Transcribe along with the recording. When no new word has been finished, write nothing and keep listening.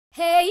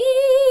Hey,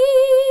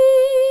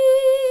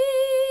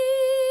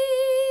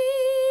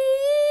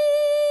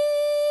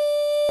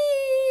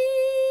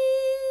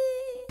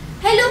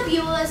 hello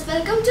viewers,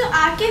 welcome to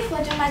RK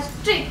Photo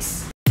Magic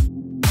Trix.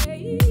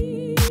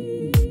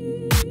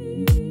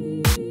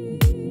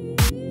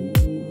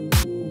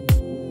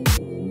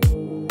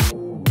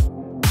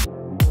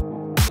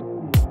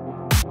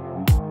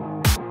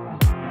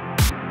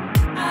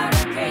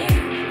 RK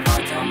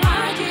Photo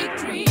Magic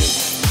Trix.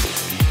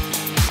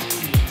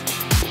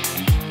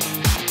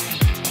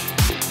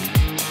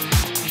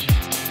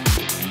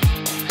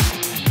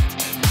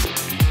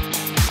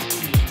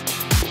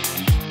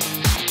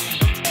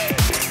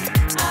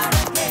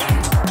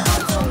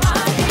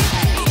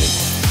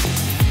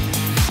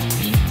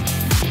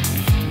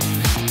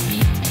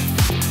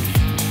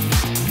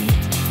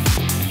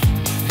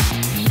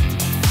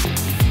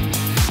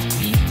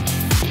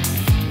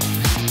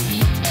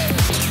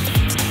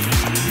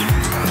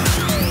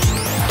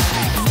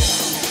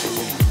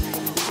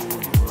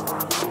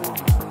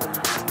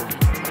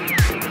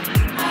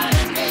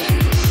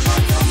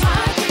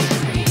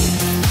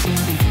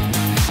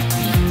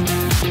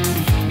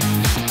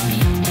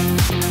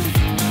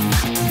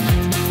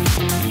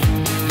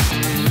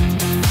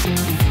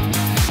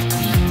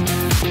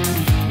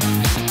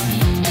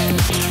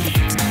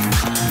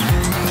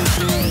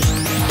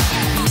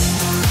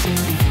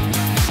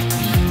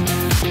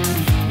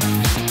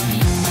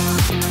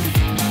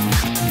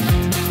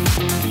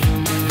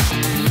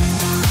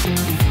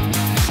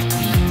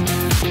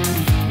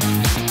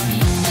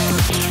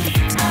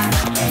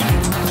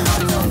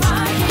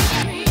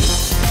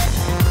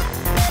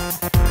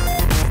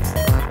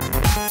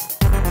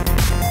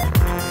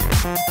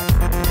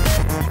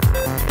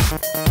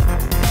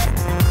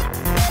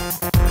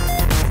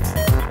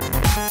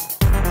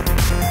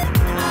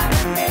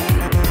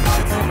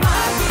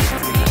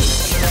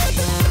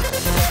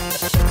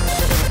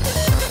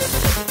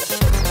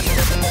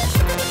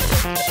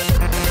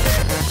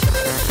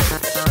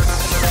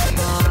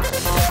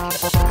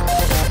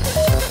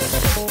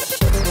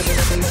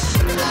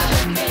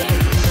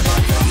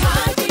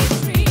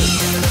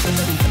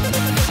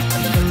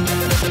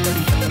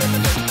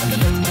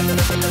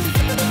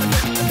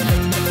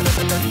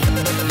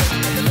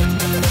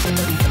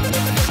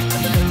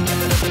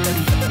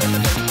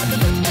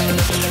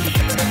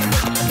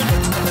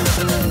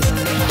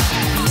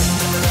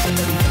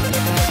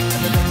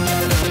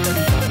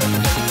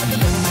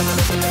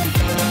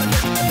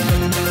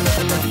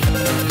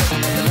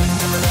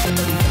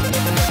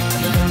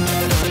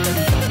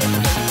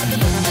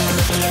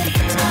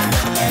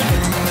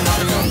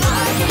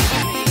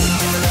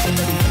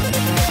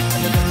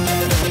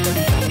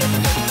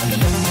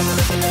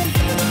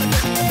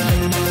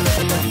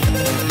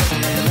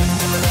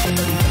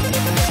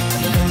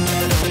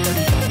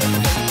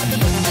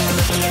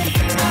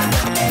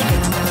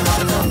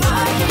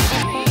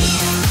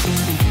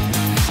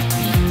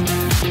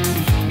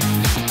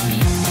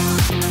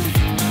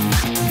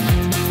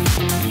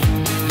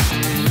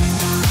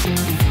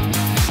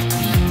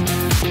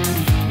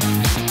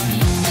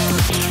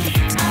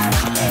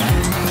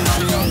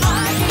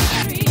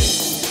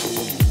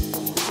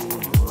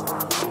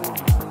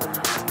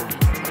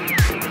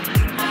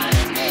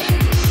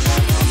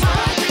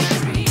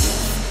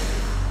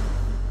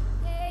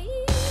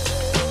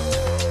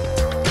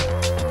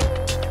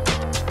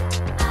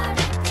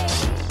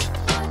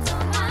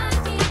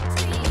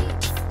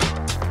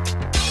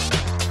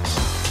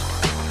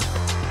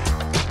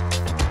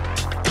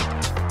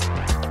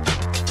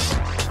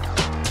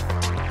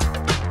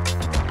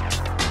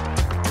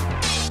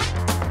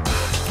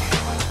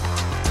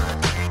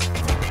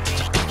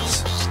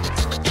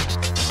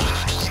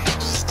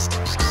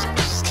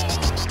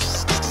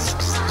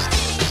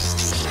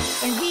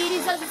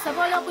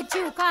 Sabolo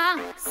kuchuka,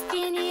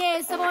 skinny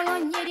ye sabolo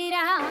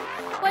nyirira,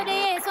 wade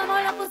ye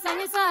sabolo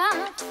kusanyisa,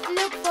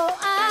 look for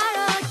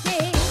RK.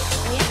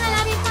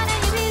 Yekala bifana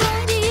ni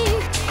birundi,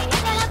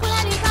 yekala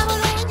kula ni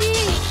kabulungi,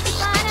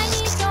 ifana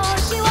ni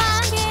toshi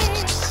wange,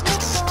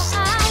 look for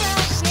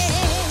RK.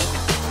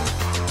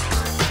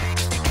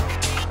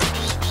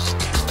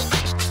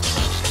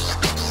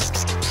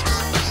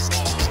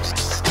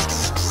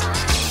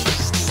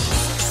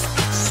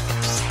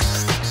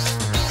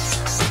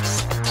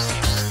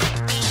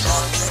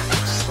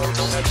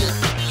 Photo Magic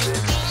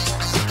Trix.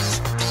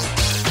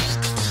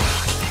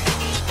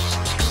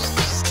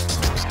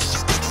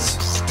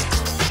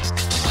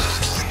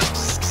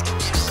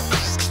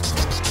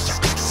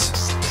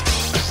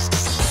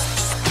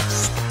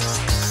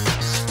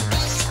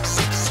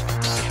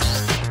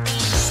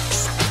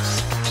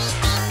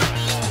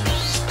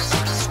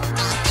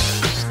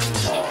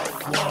 All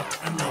work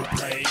and no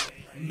play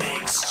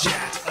makes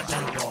Jack a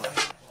dull boy.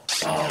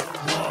 All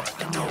work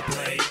and no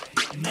play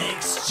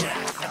makes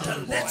Jack a dull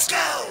boy. Let's go!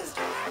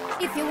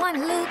 If you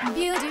wanna look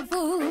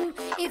beautiful,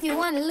 if you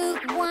wanna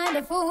look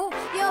wonderful,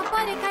 your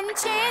body can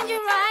change you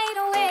right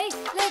away.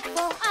 Look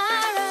for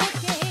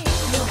RK.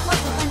 Your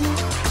photo can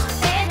look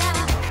better,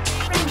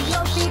 frame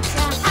your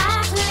picture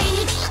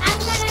ugly. I'm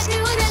gonna do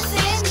the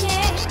same,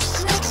 yeah.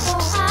 Look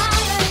for RK.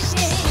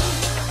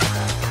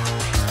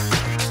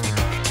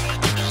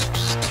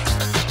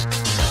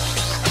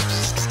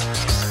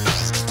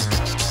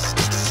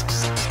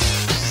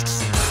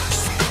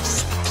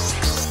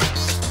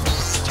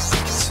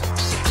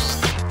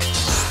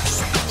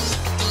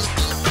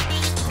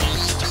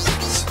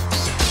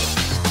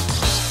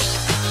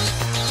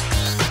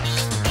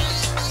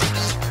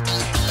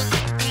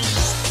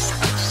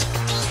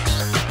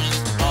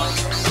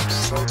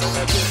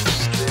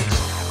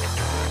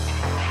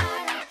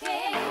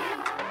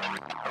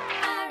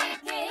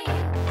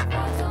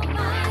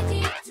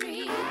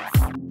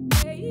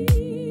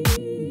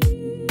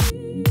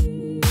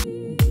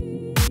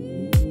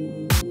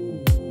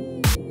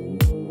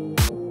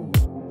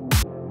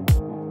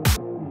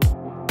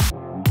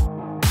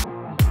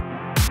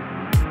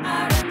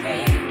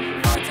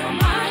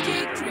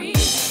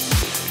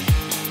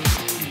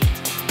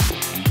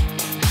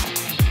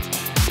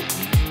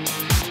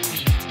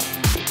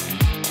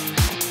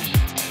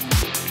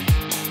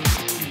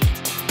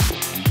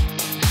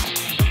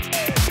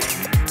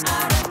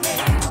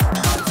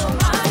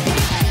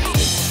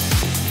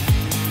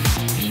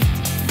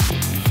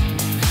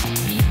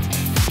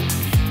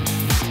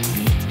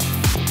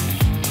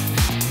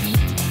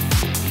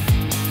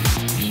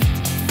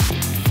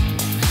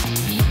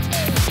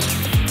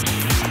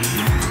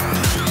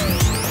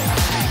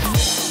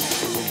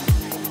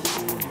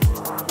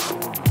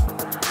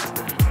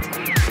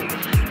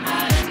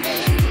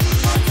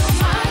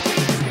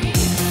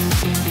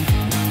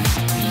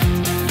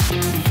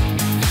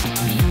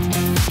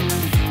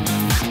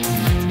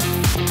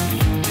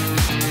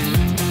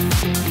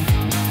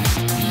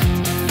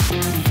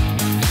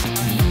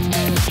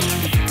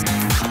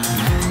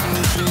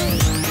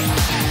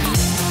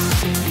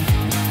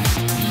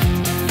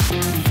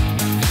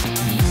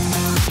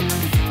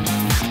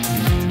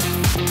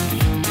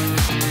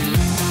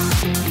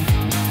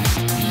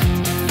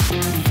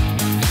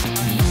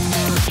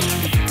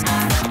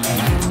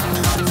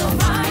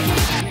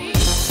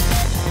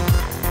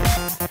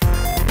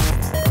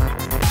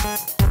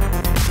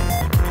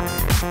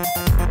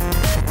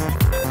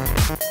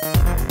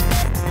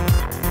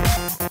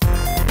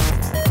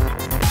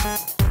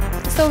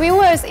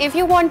 viewers, if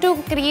you want to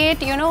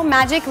create,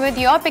 magic with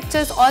your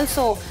pictures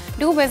also,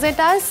 do visit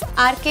us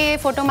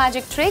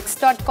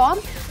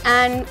rkphotomagictrix.com,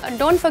 and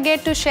don't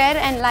forget to share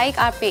and like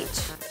our page.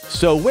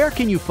 So where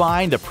can you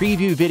find the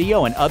preview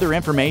video and other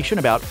information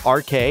about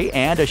RK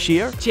and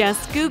Arkshya?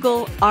 Just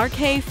Google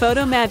RK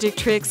Photo Magic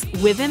Trix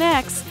with an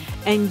X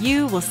and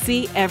you will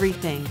see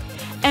everything.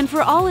 And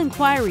for all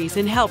inquiries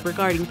and help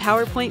regarding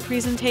PowerPoint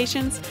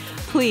presentations,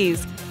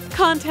 please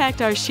contact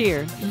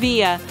Arkshya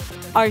via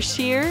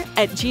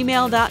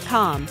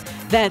arkshya@gmail.com.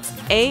 That's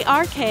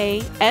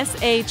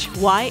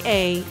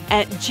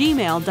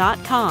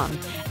ARKSHYA@gmail.com.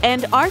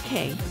 And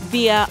RK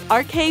via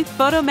RK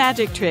Photo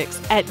Magic Trix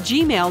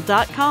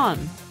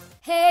 @gmail.com.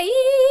 Hey.